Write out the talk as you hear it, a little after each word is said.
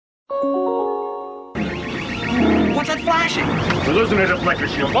What's that flashing? We're losing a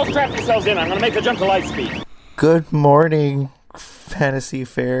deflector shield. Both strap yourselves in. I'm going to make the jump to light speed. Good morning, Fantasy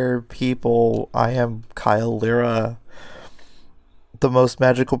Fair people. I am Kyle Lyra, the most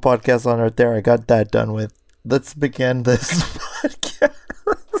magical podcast on earth. There, I got that done with. Let's begin this podcast.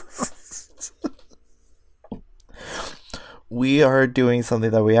 We are doing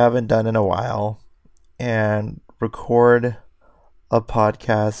something that we haven't done in a while and record a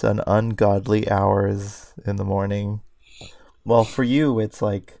podcast on ungodly hours in the morning. Well, for you, it's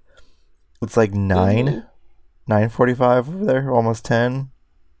like 9:45 over there, almost 10.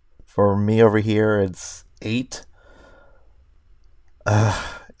 For me over here, it's 8. And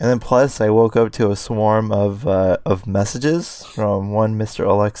then plus, I woke up to a swarm of messages from one Mr.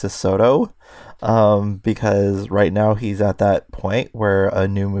 Alexys Soto, because right now he's at that point where a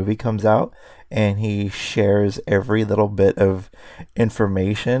new movie comes out and he shares every little bit of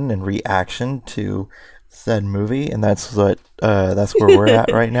information and reaction to said movie, and that's where we're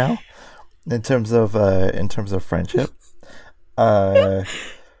at right now in terms of friendship. A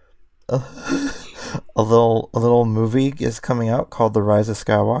little movie is coming out called The Rise of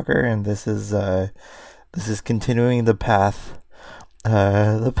Skywalker, and this is continuing the path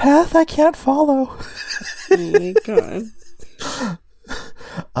I can't follow. Oh my god.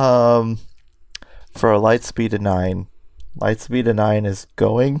 For a Lightspeed to 9. Lightspeed to 9 is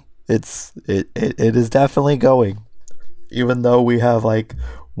going. It is definitely going. Even though we have like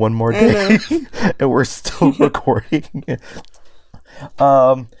one more day and we're still recording.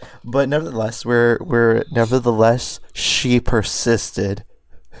 But nevertheless, she persisted.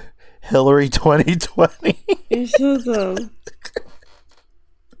 Hillary 2020. You're so dumb.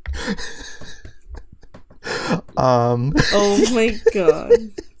 Oh my god.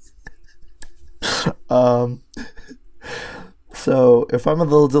 So if I'm a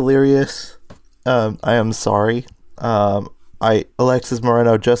little delirious, I am sorry. Alexys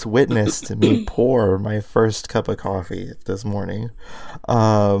Moreno just witnessed me pour my first cup of coffee this morning.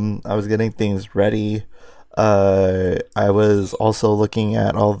 I was getting things ready. I was also looking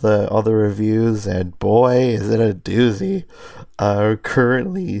at all the reviews, and boy, is it a doozy.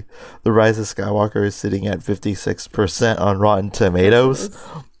 Currently, The Rise of Skywalker is sitting at 56% on Rotten Tomatoes,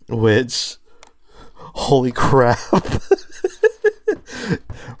 which, holy crap.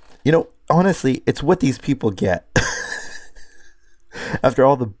 Honestly, it's what these people get. After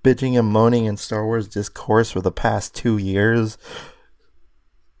all the bitching and moaning in Star Wars discourse for the past 2 years.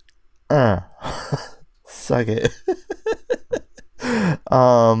 Suck it.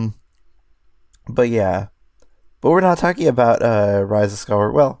 But yeah. But we're not talking about Rise of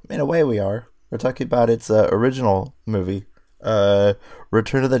Skywalker. Well, in a way we are. We're talking about its original movie.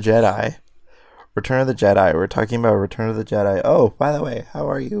 Return of the Jedi. Return of the Jedi. We're talking about Return of the Jedi. Oh, by the way, how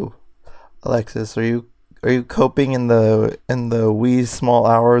are you, Alexys? Are you coping in the wee small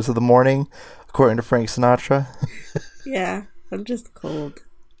hours of the morning, according to Frank Sinatra? Yeah, I'm just cold.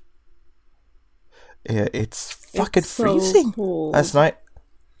 Yeah, it's fucking freezing. Cold. Last night.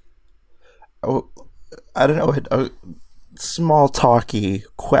 Oh, I don't know. A small talky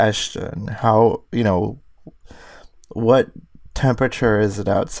question. How, what temperature is it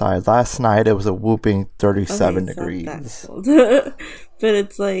outside? Last night it was a whooping 37 degrees. It's not that cold. But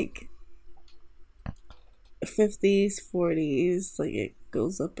it's like 50s, 40s, like it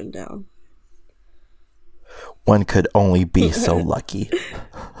goes up and down. One could only be so lucky.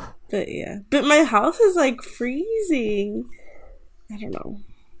 But yeah. But my house is like freezing. I don't know.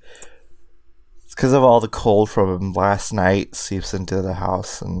 It's because of all the cold from last night seeps into the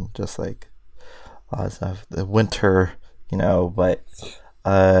house and just like all that stuff. The winter, but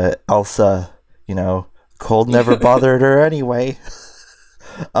Elsa, cold never bothered her anyway.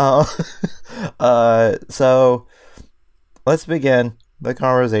 So let's begin the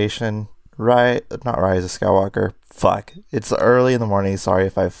conversation. Not Rise of Skywalker. Fuck. It's early in the morning. Sorry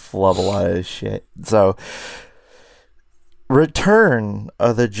if I flub a lot of this shit. So, Return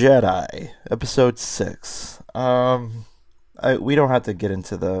of the Jedi, Episode 6. We don't have to get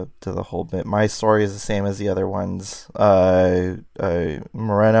into the whole bit. My story is the same as the other ones.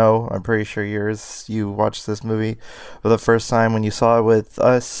 Moreno, I'm pretty sure you watched this movie for the first time when you saw it with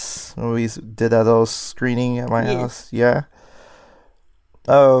us when we did that little screening at my house. Yeah.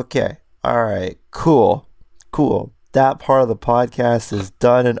 Okay. All right. Cool. That part of the podcast is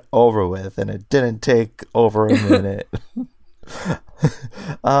done and over with, and it didn't take over a minute.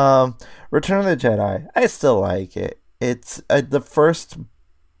 Return of the Jedi. I still like it. It's the first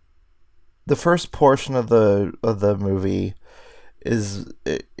portion of the movie is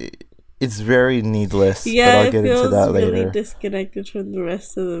it's very needless. Yeah, but I'll get into that really later. Disconnected from the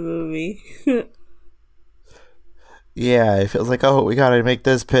rest of the movie. Yeah, it feels like, oh, we gotta make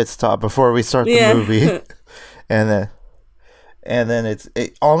this pit stop before we start the movie, and then it's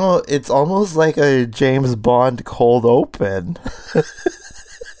almost like a James Bond cold open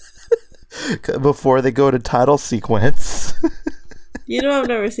before they go to title sequence. You know, I've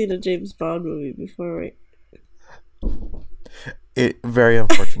never seen a James Bond movie before, right? It very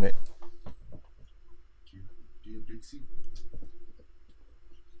unfortunate.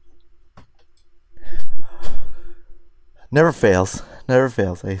 Never fails.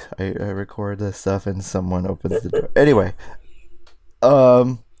 I record this stuff and someone opens the door. Anyway,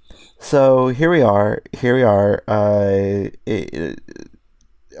 so here we are.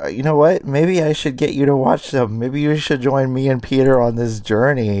 You know what? Maybe I should get you to watch them. Maybe you should join me and Peter on this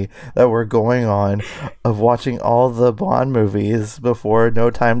journey that we're going on of watching all the Bond movies before No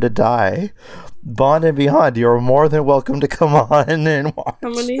Time to Die. Bond and Beyond, you're more than welcome to come on and watch. How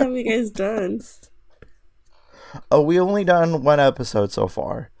many have you guys done? Oh, we only done one episode so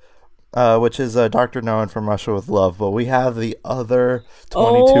far, which is Dr. No and From Russia with Love, but we have the other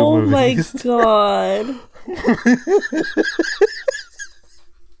 22 movies. Oh my god.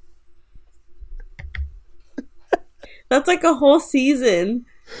 That's like a whole season.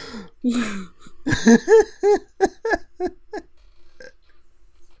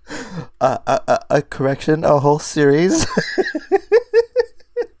 A correction, a whole series.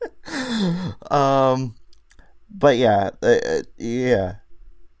 But yeah.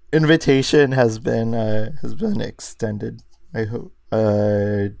 Invitation has been extended. I hope.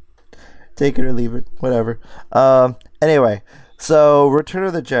 Take it or leave it, whatever. Anyway, so Return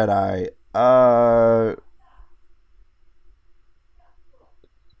of the Jedi.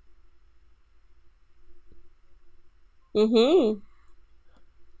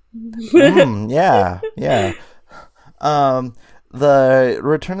 Yeah. The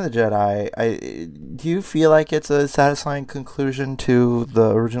Return of the Jedi, do you feel like it's a satisfying conclusion to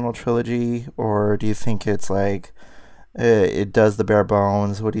the original trilogy, or do you think it's like it does the bare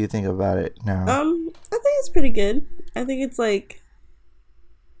bones? What do you think about it now? I think it's pretty good. I think it's like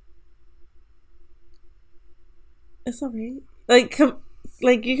it's alright.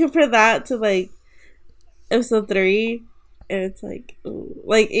 Like you compare that to like episode 3, and it's like, ooh.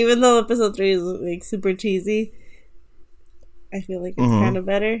 Like even though episode 3 is like super cheesy, I feel like it's kind of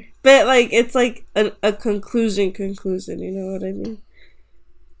better. But like it's like a conclusion, you know what I mean?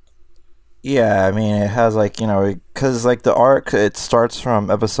 Yeah, I mean, it has like, because like the arc, it starts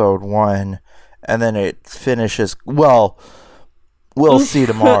from episode 1 and then it finishes, well, we'll see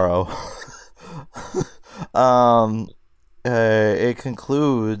tomorrow.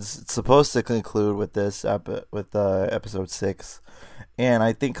 It's supposed to conclude with this episode 6, and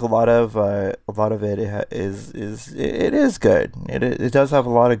I think a lot of it is good. It does have a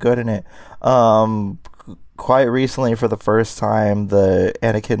lot of good in it. Quite recently, for the first time, the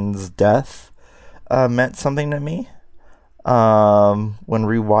Anakin's death meant something to me when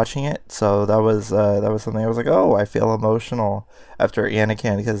rewatching it. So that was something I was like, oh, I feel emotional after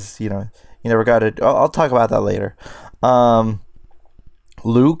Anakin, because you never got it. I'll talk about that later.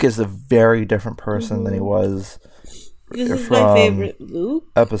 Luke is a very different person than he was. This is my favorite Luke.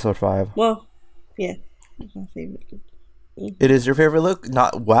 Episode 5. Well, yeah, it's my favorite Luke. It is your favorite Luke?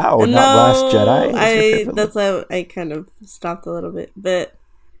 Not Last Jedi. That's why I kind of stopped a little bit, but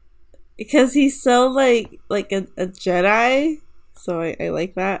because he's so like a Jedi, so I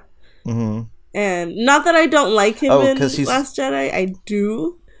like that. Mm-hmm. And not that I don't like him in Last Jedi, I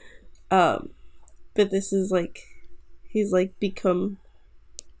do. But this is like he's like become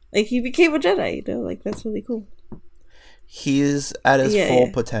like he became a Jedi. Like that's really cool. He's at his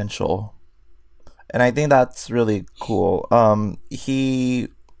full potential. And I think that's really cool. This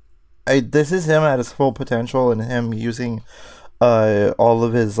is him at his full potential, and him using all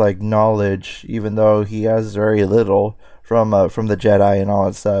of his like knowledge, even though he has very little from the Jedi and all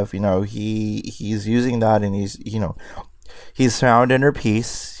that stuff. He's using that, and he's found inner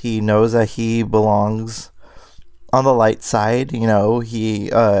peace. He knows that he belongs on the light side.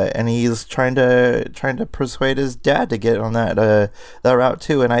 And he's trying to persuade his dad to get on that route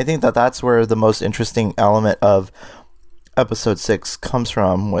too. And I think that that's where the most interesting element of episode 6 comes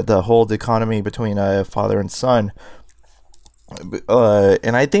from, with the whole dichotomy between father and son.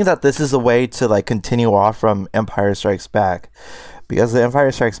 And I think that this is a way to like continue off from Empire Strikes Back, because the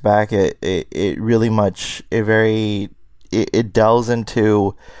Empire Strikes Back it really much it delves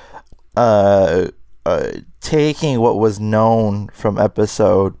into taking what was known from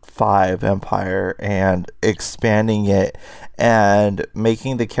episode 5 Empire and expanding it and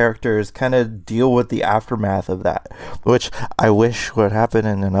making the characters kind of deal with the aftermath of that, which I wish would happen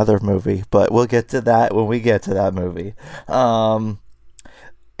in another movie, but we'll get to that when we get to that movie.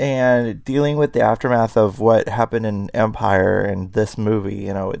 And dealing with the aftermath of what happened in Empire and this movie,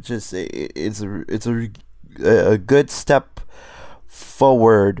 you know, it's a good step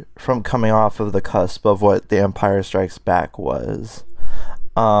forward from coming off of the cusp of what The Empire Strikes Back was.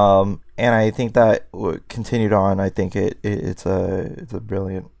 And I think that continued on. I think it's a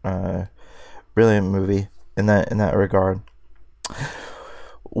brilliant movie in that regard.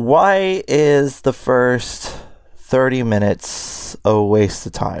 Why is the first 30 minutes a waste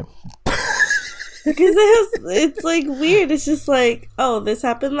of time? Because it's like weird. It's just like, oh, this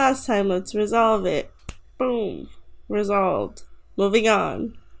happened last time, let's resolve it. Boom. Resolved. Moving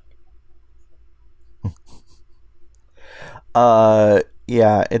on.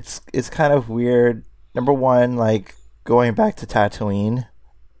 Yeah, it's kind of weird. Number one, like, going back to Tatooine,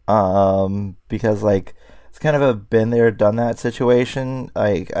 because, like, it's kind of a been there, done that situation.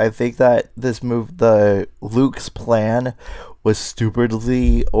 Like, I think that the Luke's plan was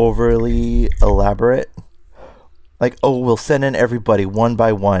stupidly overly elaborate. Like, oh, we'll send in everybody one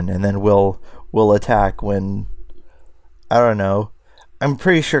by one, and then we'll attack when, I don't know. I'm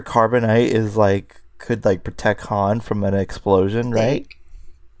pretty sure carbonite could protect Han from an explosion, right?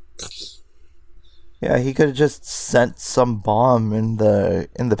 Yeah, he could have just sent some bomb in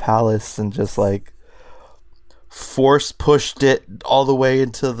the palace and just like force pushed it all the way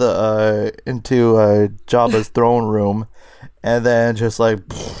into Jabba's throne room, and then just like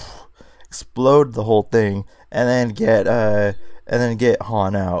explode the whole thing, and then get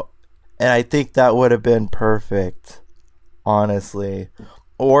Han out. And I think that would have been perfect, honestly.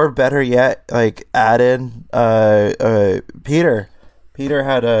 Or better yet, like add in Peter. Peter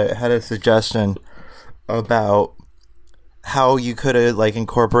had a suggestion about how you could have like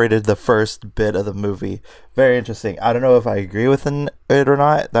incorporated the first bit of the movie. Very interesting. I don't know if I agree with it or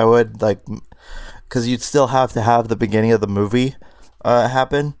not. That would because you'd still have to have the beginning of the movie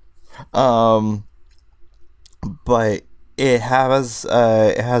happen. But it has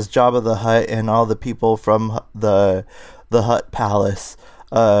Jabba the Hutt and all the people from the Hutt Palace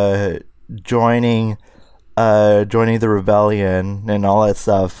joining the rebellion and all that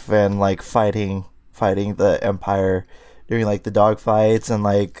stuff, and like fighting the Empire during like the dogfights, and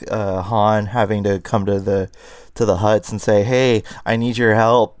like Han having to come to the Hutts and say, "Hey, I need your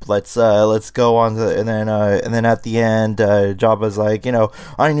help. Let's go on to," and then at the end, Jabba's like, you know,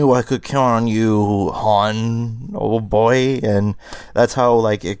 "I knew I could count on you, Han, old boy," and that's how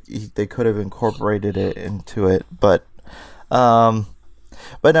like they could have incorporated it into it, but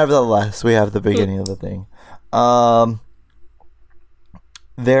nevertheless, we have the beginning of the thing.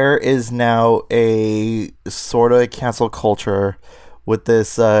 There is now a sort of cancel culture with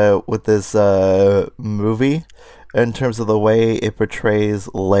this movie in terms of the way it portrays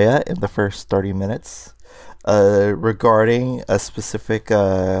Leia in the first 30 minutes, regarding a specific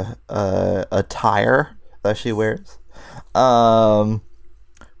attire that she wears.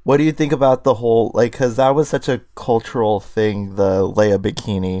 What do you think about the whole, like, because that was such a cultural thing, the Leia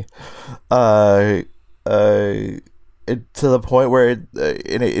bikini, to the point where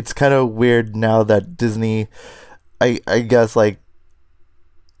it's kind of weird now that Disney, I guess, like,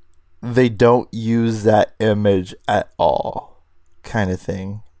 they don't use that image at all, kind of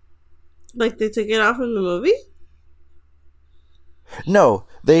thing. Like, they took it off in the movie? No,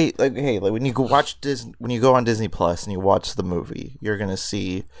 they like, hey, like when you go on Disney Plus and you watch the movie, you're gonna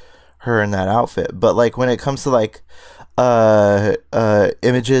see her in that outfit. But like when it comes to like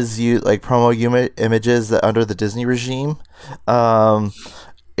images, promo images that under the Disney regime,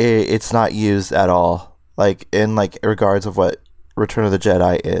 it's not used at all. Like in like regards of what Return of the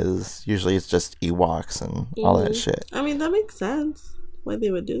Jedi is. Usually it's just Ewoks and all that shit. I mean, that makes sense why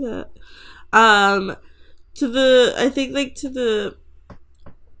they would do that. I think to the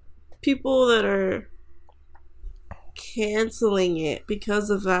people that are canceling it because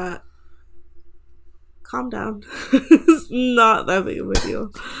of that, calm down. It's not that big of a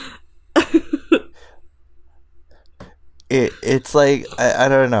deal. It's like I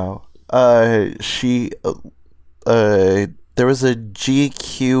don't know. There was a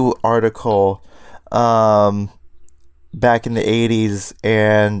GQ article back in the 80s,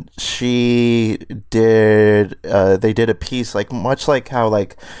 and they did a piece, like much like how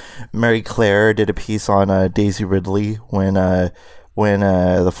like Mary Claire did a piece on Daisy Ridley when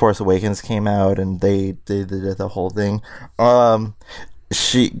The Force Awakens came out, and they did the whole thing.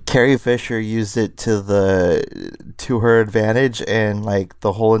 Carrie Fisher used it to her advantage, and like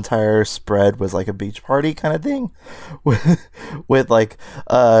the whole entire spread was like a beach party kind of thing, with like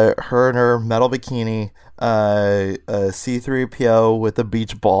her in her metal bikini, a C-3PO with a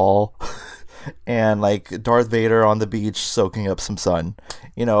beach ball, and like Darth Vader on the beach soaking up some sun,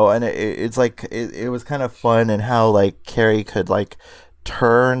 and it's like it was kind of fun, and how like Carrie could like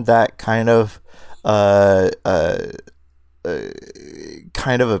turn that kind of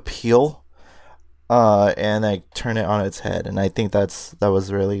kind of appeal, and like turn it on its head, and I think that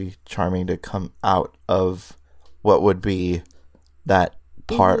was really charming to come out of what would be that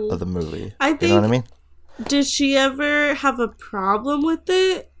part of the movie. I think, you know what I mean? Did she ever have a problem with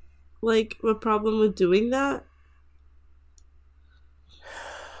it? Like a problem with doing that?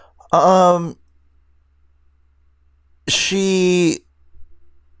 She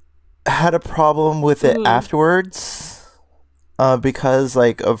had a problem with it afterwards. Because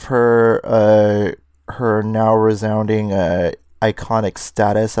like of her now resounding iconic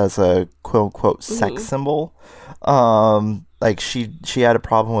status as a quote unquote sex symbol, like she had a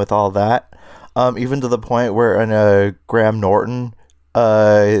problem with all that, even to the point where in Graham Norton,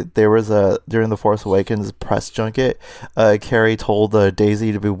 there was during the Force Awakens press junket, Carrie told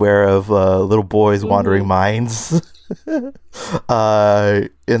Daisy to beware of little boys' wandering minds. In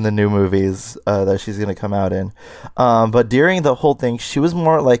the new movies that she's gonna come out in, but during the whole thing, she was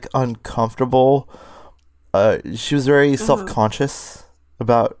more like uncomfortable. She was very self-conscious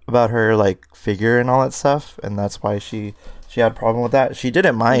about her like figure and all that stuff, and that's why she had a problem with that. She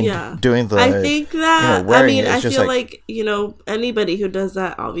didn't mind doing the. I think that I feel like anybody who does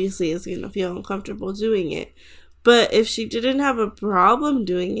that obviously is gonna feel uncomfortable doing it, but if she didn't have a problem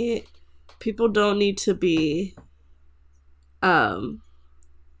doing it, people don't need to be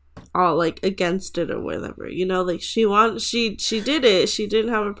all like against it or whatever, like she did it, she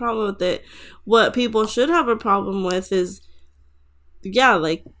didn't have a problem with it. What people should have a problem with is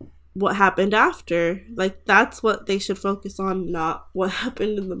like what happened after. Like that's what they should focus on, not what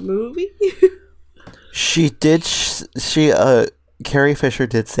happened in the movie. Carrie Fisher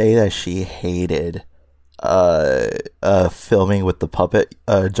did say that she hated filming with the puppet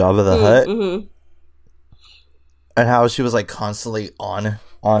Jabba the Hutt, and how she was like constantly on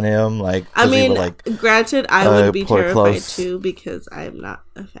him, like I mean, granted, I would be terrified close. too, because I'm not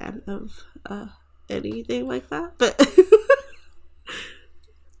a fan of anything like that. But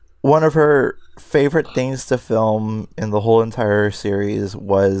one of her favorite things to film in the whole entire series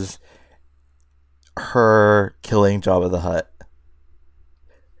was her killing Jabba the Hutt.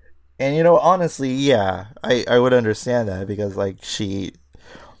 And honestly, I would understand that, because like she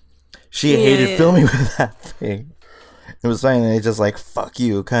hated filming with that thing. It was fine, and it's just like fuck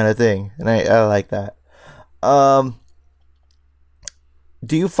you kind of thing, and I like that.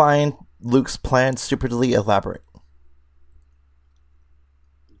 Do you find Luke's plan stupidly elaborate?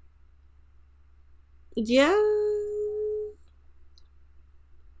 Yeah.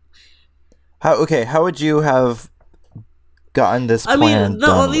 How would you have gotten this plan? I mean,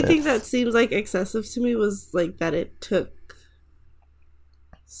 the only thing that seems like excessive to me was like that it took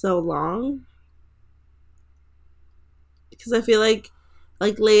so long. Because I feel like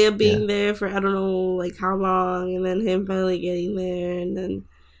Leia being there for I don't know like how long, and then him finally getting there, and then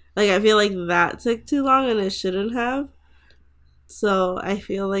like I feel like that took too long, and it shouldn't have. So I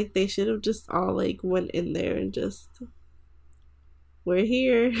feel like they should have just all like went in there and just, we're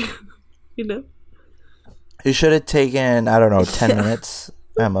here, It should have taken 10 minutes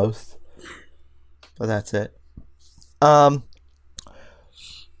at most, but that's it.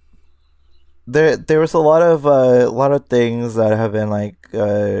 There was a lot of things that have been like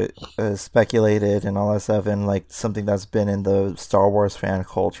speculated and all that stuff, and like something that's been in the Star Wars fan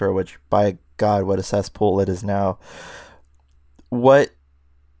culture, which by God, what a cesspool it is now. What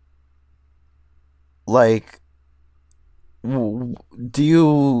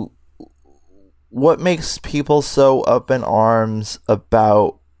makes people so up in arms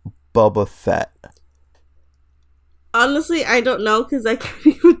about Boba Fett? Honestly, I don't know, because I can't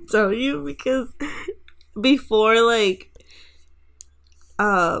even tell you, because before, like,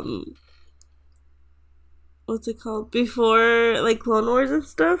 what's it called? Before, like, Clone Wars and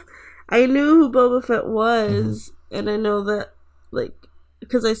stuff, I knew who Boba Fett was, and I know that, like,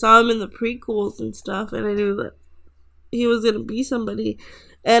 because I saw him in the prequels and stuff, and I knew that he was gonna be somebody,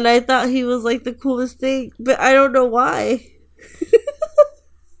 and I thought he was, like, the coolest thing, but I don't know why.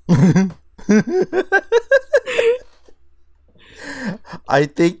 I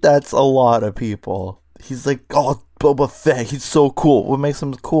think that's a lot of people. He's like, oh, Boba Fett, he's so cool. What makes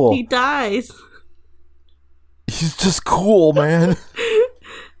him cool? He dies. He's just cool, man.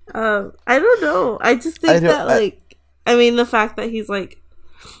 I don't know. I just think the fact that he's like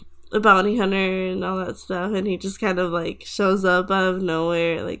a bounty hunter and all that stuff, and he just kind of like shows up out of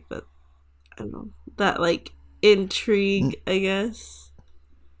nowhere, like that. I don't know, that like intrigue, I guess.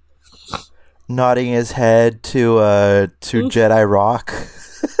 Nodding his head to Jedi Rock.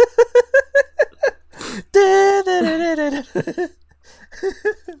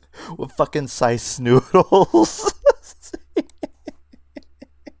 With fucking Sice noodles.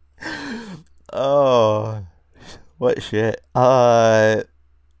 Oh, what shit.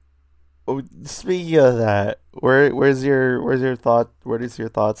 Speaking of that, where does your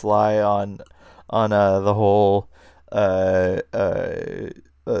thoughts lie on the whole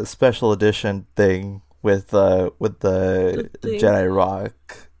special edition thing with the Jedi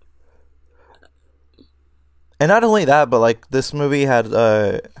Rock? And not only that, but like this movie had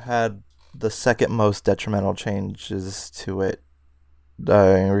the second most detrimental changes to it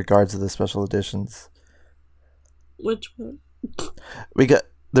in regards to the special editions. Which one?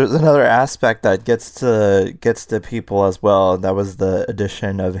 There's another aspect that gets to people as well. That was the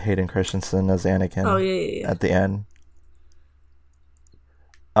addition of Hayden Christensen as Anakin. Oh yeah. At the end.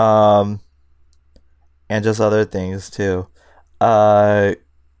 And just other things too.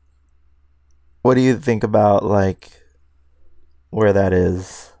 What do you think about like where that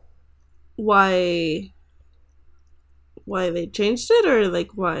is? Why they changed it, or like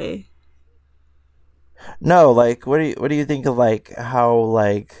why? No, like what do you think of like how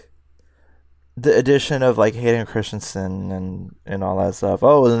like the addition of like Hayden Christensen and all that stuff?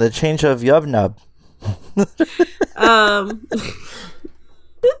 Oh, and the change of Yub Nub.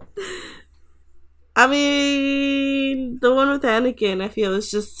 I mean, the one with Anakin, I feel, is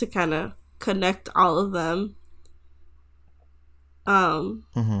just to kind of connect all of them.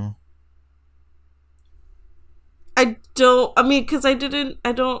 Mm-hmm. I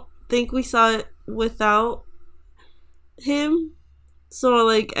don't think we saw it without him, so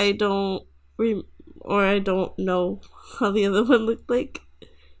like I don't know how the other one looked like.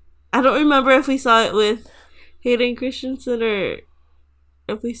 I don't remember if we saw it with Hayden Christensen or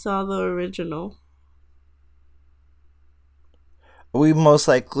if we saw the original. We most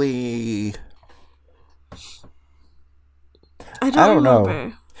likely. I don't remember.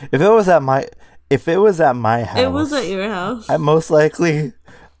 Know. If it was at my house. It was at your house. I most likely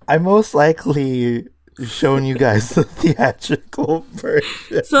shown you guys the theatrical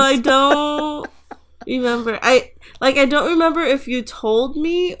version. So I don't remember. I don't remember if you told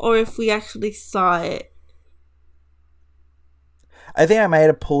me or if we actually saw it. I think I might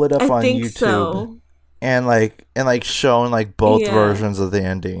have pulled it up on YouTube. So. And shown like both versions of the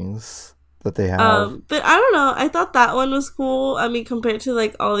endings that they have. But I don't know. I thought that one was cool. I mean, compared to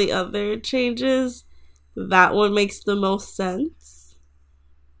like all the other changes, that one makes the most sense.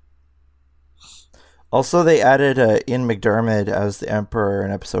 Also, they added Ian McDiarmid as the Emperor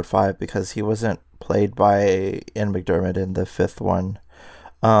in Episode 5 because he wasn't played by Ian McDiarmid in the fifth one.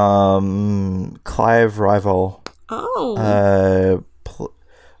 Clive Rival.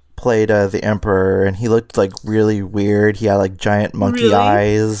 Played the Emperor, and he looked like really weird. He had like giant monkey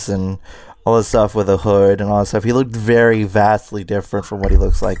eyes and all this stuff with a hood and all that stuff. He looked very vastly different from what he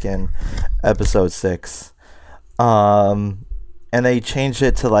looks like in Episode 6. And they changed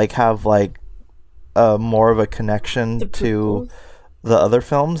it to like have like more of a connection to the other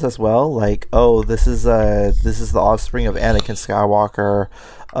films as well. Like, oh, this is the offspring of Anakin Skywalker.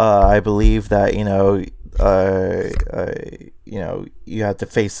 I believe that you have to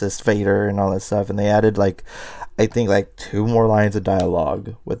face this Vader and all that stuff, and they added like I think like 2 more lines of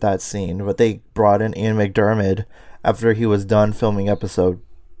dialogue with that scene. But they brought in Ian McDiarmid after he was done filming Episode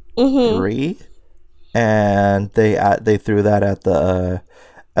 3, and they threw that at the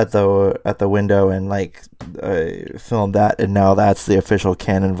window and like filmed that, and now that's the official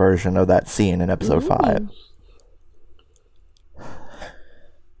canon version of that scene in Episode 5.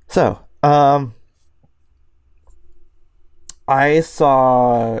 So, I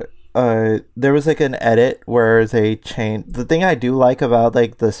saw there was like an edit where they changed. The thing I do like about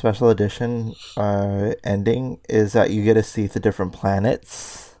like the special edition ending is that you get to see the different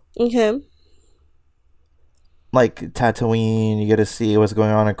planets. Okay. Like Tatooine, you get to see what's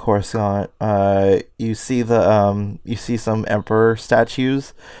going on in Coruscant. You see some Emperor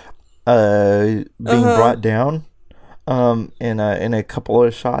statues being brought down in a couple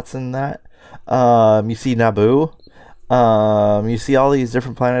of shots in that. You see Naboo. You see all these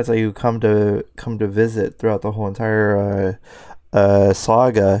different planets that you come to visit throughout the whole entire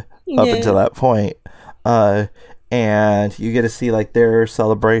saga up until that point. And you get to see like their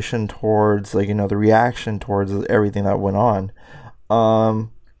celebration towards like the reaction towards everything that went on.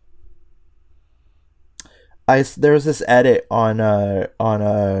 there was this edit on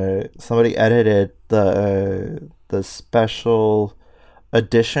somebody edited the special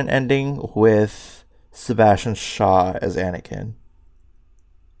edition ending with Sebastian Shaw as Anakin.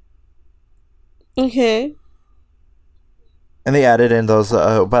 Okay. And they added in those.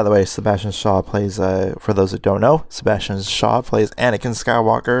 By the way, Sebastian Shaw plays. For those who don't know, Sebastian Shaw plays Anakin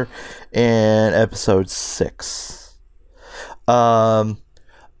Skywalker in Episode 6. But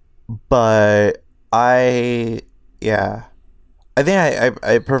I think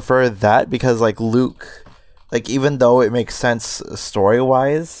I prefer that because like Luke, like even though it makes sense story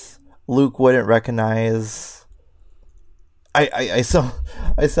wise, Luke wouldn't recognize. I sound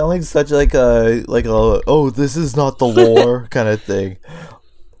like such like a oh, this is not the lore kind of thing.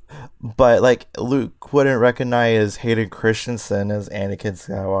 But like Luke wouldn't recognize Hayden Christensen as Anakin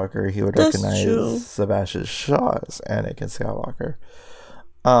Skywalker. He would recognize Sebastian Shaw as Anakin Skywalker.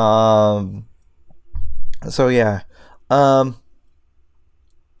 So yeah.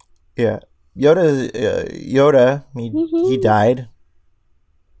 Yeah. Yoda he died.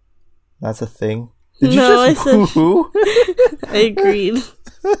 That's a thing. Did you I just said woo-hoo? I agreed.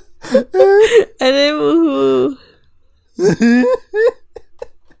 I didn't woohoo.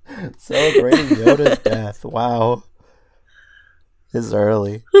 Celebrating Yoda's death. Wow. It's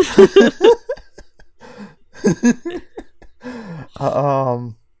early.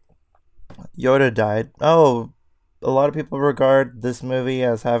 Yoda died. Oh, a lot of people regard this movie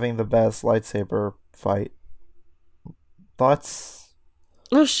as having the best lightsaber fight. Thoughts?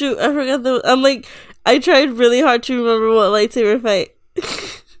 Oh shoot, I forgot I'm like, I tried really hard to remember what lightsaber fight.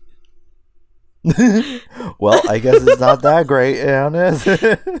 Well, I guess it's not that great, honest.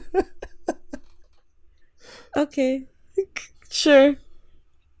 Okay. Sure.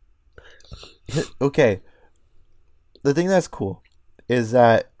 Okay. The thing that's cool is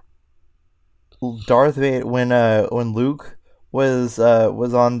that Darth Vader, when Luke was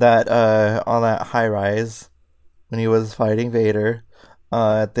on that high rise when he was fighting Vader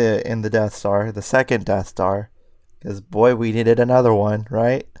in the Death Star, the second Death Star, because boy, we needed another one,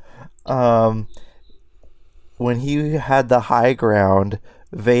 right? When he had the high ground,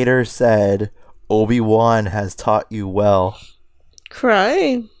 Vader said, "Obi-Wan has taught you well."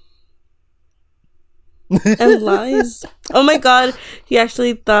 Cry. And lies. Oh my god, he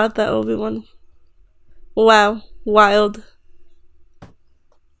actually thought that Obi-Wan. Wow, wild.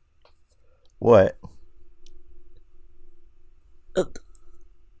 What?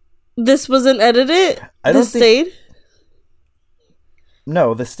 This wasn't edited? This stayed?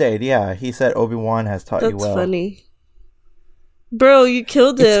 No, this stayed, yeah. He said Obi-Wan has taught you well. That's funny. Bro, you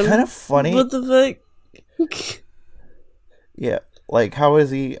killed him. It's kind of funny. What the fuck? Yeah, like how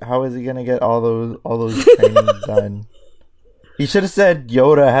is he gonna get all those trainings done? He should have said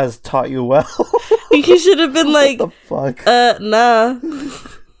Yoda has taught you well. He should have been like, what the fuck? Nah.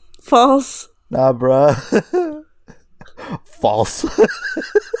 False. Nah, bruh. False.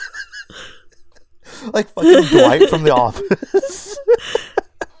 Like fucking Dwight from The Office.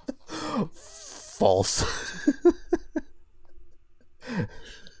 False.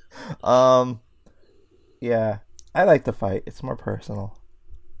 Yeah, I like the fight. It's more personal.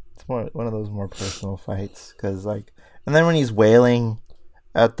 It's more one of those more personal fights because like, and then when he's wailing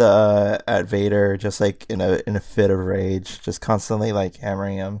at Vader, just like in a fit of rage, just constantly like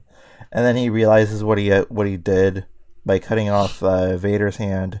hammering him, and then he realizes what he did by cutting off Vader's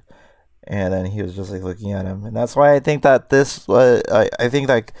hand, and then he was just like looking at him, and that's why I think that this I think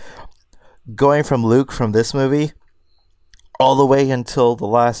like going from Luke from this movie all the way until The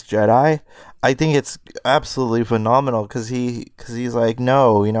Last Jedi, I think it's absolutely phenomenal because he's like,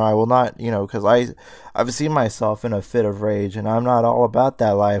 no, I will not, because I've seen myself in a fit of rage and I'm not all about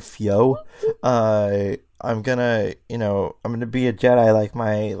that life, yo. I'm gonna be a Jedi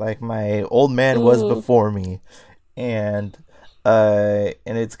like my old man was before me, and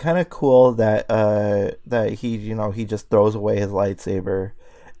it's kind of cool that he just throws away his lightsaber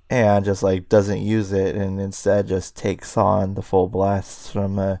and just like doesn't use it and instead just takes on the full blasts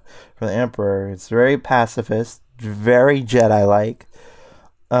from the Emperor. It's very pacifist, very Jedi-like,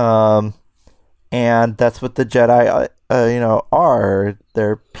 and that's what the Jedi are.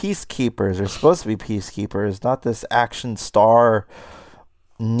 They're peacekeepers. They're supposed to be peacekeepers, not this action star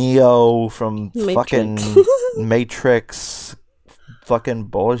Neo from fucking Matrix fucking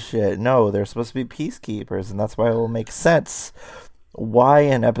bullshit. No, they're supposed to be peacekeepers, and that's why it will make sense why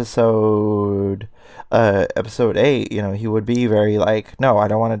in episode 8, he would be very like, no, I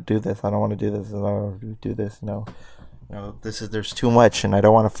don't want to do this. I don't want to do this. I don't want to do this. No, there's too much, and I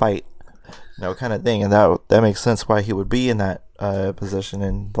don't want to fight. Kind of thing, and that makes sense why he would be in that position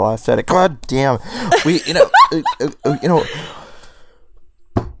in The Last Jedi. God damn, we you know.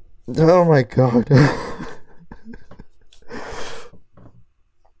 Oh my god.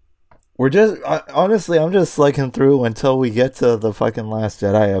 We're just honestly, I'm just slicking through until we get to the fucking Last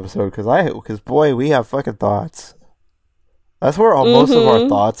Jedi episode because boy, we have fucking thoughts. That's where most of our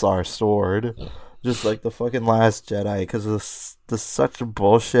thoughts are stored, just like the fucking Last Jedi, because of this such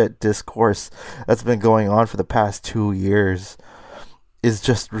bullshit discourse that's been going on for the past 2 years is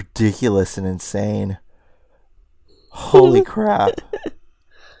just ridiculous and insane. Holy crap!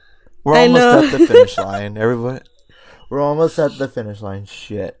 We're almost at the finish line, everybody. We're almost at the finish line.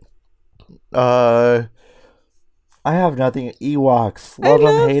 Shit. I have nothing. Ewoks. Love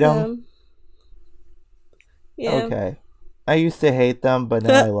them, hate them. Yeah. Okay. I used to hate them, but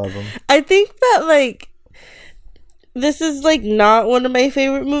now I love them. I think that, like, this is, like, not one of my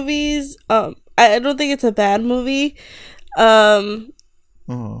favorite movies. I don't think it's a bad movie. But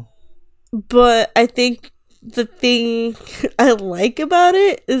I think the thing I like about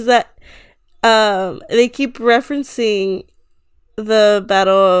it is that they keep referencing the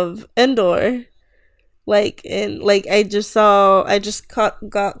Battle of Endor, like, and like I just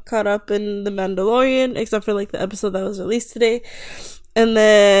got caught up in The Mandalorian, except for like the episode that was released today, and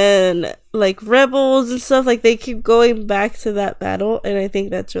then like Rebels and stuff. Like, they keep going back to that battle, and I think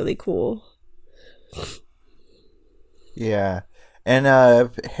that's really cool. Yeah, and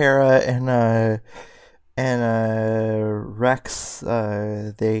Hera and Rex,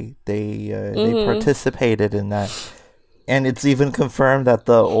 they participated in that. And it's even confirmed that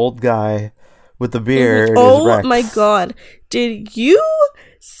the old guy with the beard is Rex. My god. Did you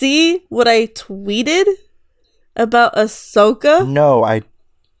see what I tweeted about Ahsoka? No,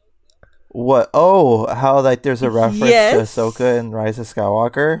 what? Oh, how, like, there's a reference to Ahsoka in Rise of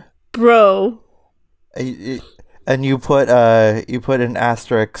Skywalker? Bro. And you put an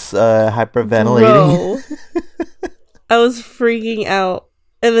asterisk hyperventilating. Bro. I was freaking out.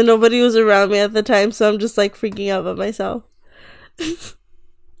 And then nobody was around me at the time, so I'm just like freaking out by myself.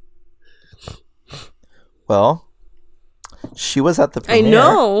 Well, she was at the premiere. I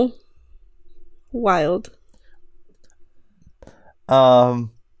know. Wild. But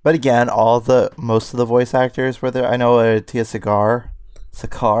again, most of the voice actors were there. I know Tia Cigar.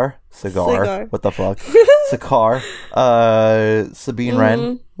 What the fuck? Cigar. Sabine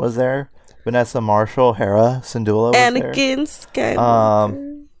Wren was there. Vanessa Marshall, Hera Syndulla was Anakin Skywalker.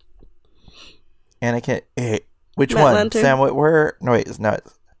 Anakin. Which Matt one? Lanter. Sam Witwer? No, wait, it's not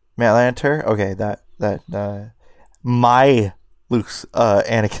Matt Lanter. Okay, that my Luke's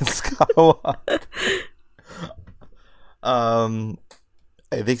Anakin Skywalker. I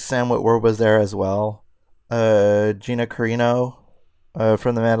think Sam Witwer was there as well. Gina Carino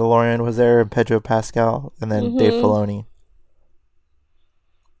from The Mandalorian was there, and Pedro Pascal, and then Dave Filoni.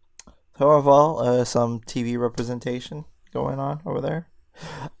 So overall, some TV representation going on over there.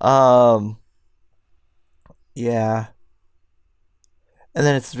 Yeah. And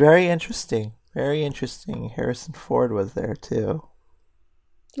then it's very interesting. Harrison Ford was there too.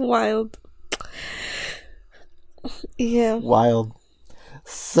 Wild. Yeah. Wild.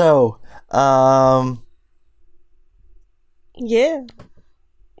 So, yeah.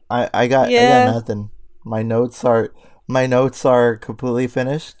 I got nothing. My notes are completely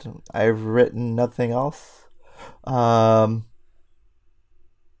finished. I've written nothing else.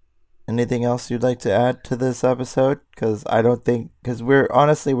 Anything else you'd like to add to this episode? Because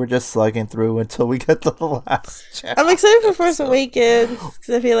we're just slugging through until we get to the last chapter. I'm excited for Force Awakens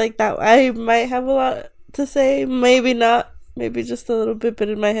because I feel like that I might have a lot to say. Maybe not. Maybe just a little bit, but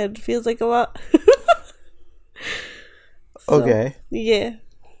in my head it feels like a lot. Okay. Yeah.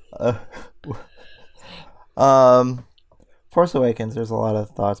 Force Awakens, there's a lot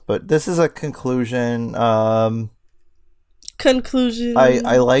of thoughts, but this is a conclusion. Conclusion.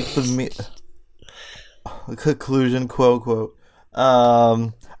 I like the conclusion, quote.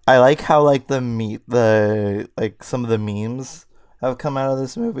 I like how, like, some of the memes have come out of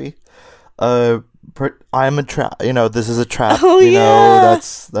this movie. I'm a trap. This is a trap. Oh, yeah.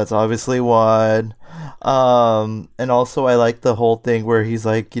 That's obviously one. And also I like the whole thing where he's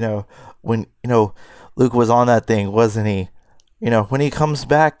like, when Luke was on that thing, wasn't he? When he comes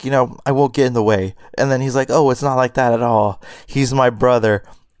back, I won't get in the way. And then he's like, oh, it's not like that at all. He's my brother.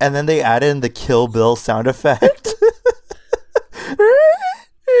 And then they add in the Kill Bill sound effect.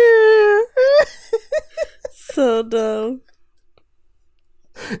 So dumb.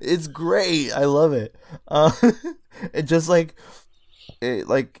 It's great. I love it. It just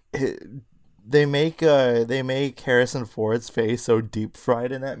they make Harrison Ford's face so deep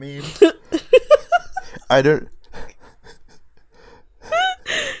fried in that meme.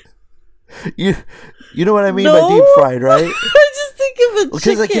 you you know what I mean No. by deep fried, right? I just think of a Because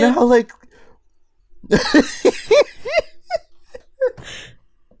chicken. like you know how like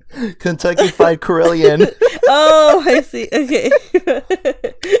Kentucky Fried Carilian. Oh, I see. Okay.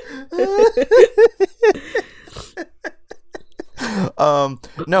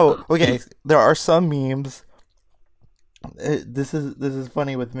 No, okay. There are some memes. This is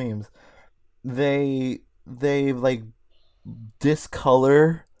funny with memes. They like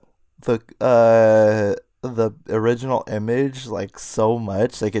discolor the original image like so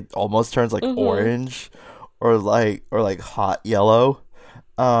much, like it almost turns like orange or like hot yellow.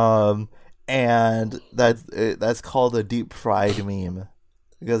 And that's called a deep fried meme.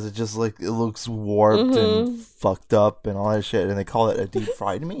 Because it just like it looks warped and fucked up and all that shit, and they call it a deep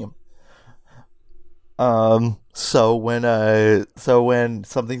fried meme. So when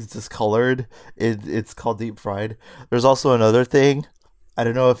something's discolored, it's called deep fried. There's also another thing. I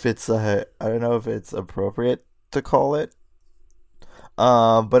don't know if it's appropriate to call it.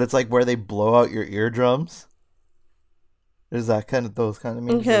 But it's like where they blow out your eardrums. There's those kind of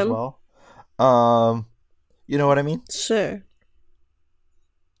memes as well. You know what I mean? Sure.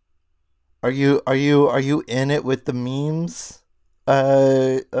 Are you in it with the memes,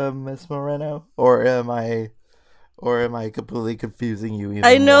 Miss Moreno, or am I completely confusing you? Even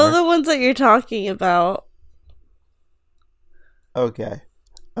I know more? the ones that you're talking about. Okay,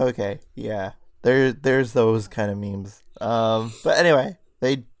 yeah. There's those kind of memes. But anyway,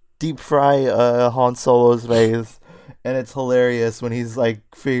 they deep fry Han Solo's face, and it's hilarious when he's like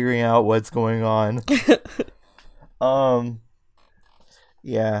figuring out what's going on.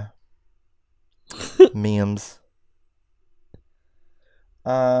 Yeah. Memes.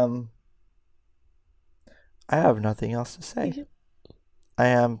 I have nothing else to say. I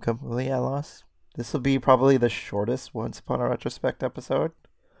am completely at loss. This will be probably the shortest Once Upon a Retrospect episode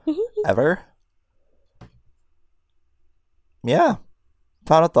ever. Yeah.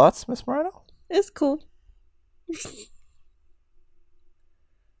 Final thoughts, Miss Moreno? It's cool.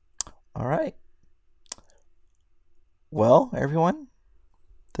 All right. Well, everyone,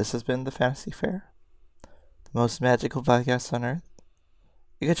 this has been the Fantasy Fair, the most magical podcast on earth.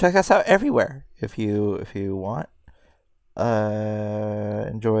 You can check us out everywhere if you want.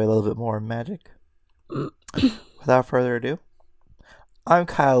 Enjoy a little bit more magic. Without further ado, I'm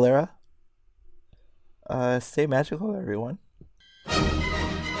Kyle Lara. Stay magical, everyone.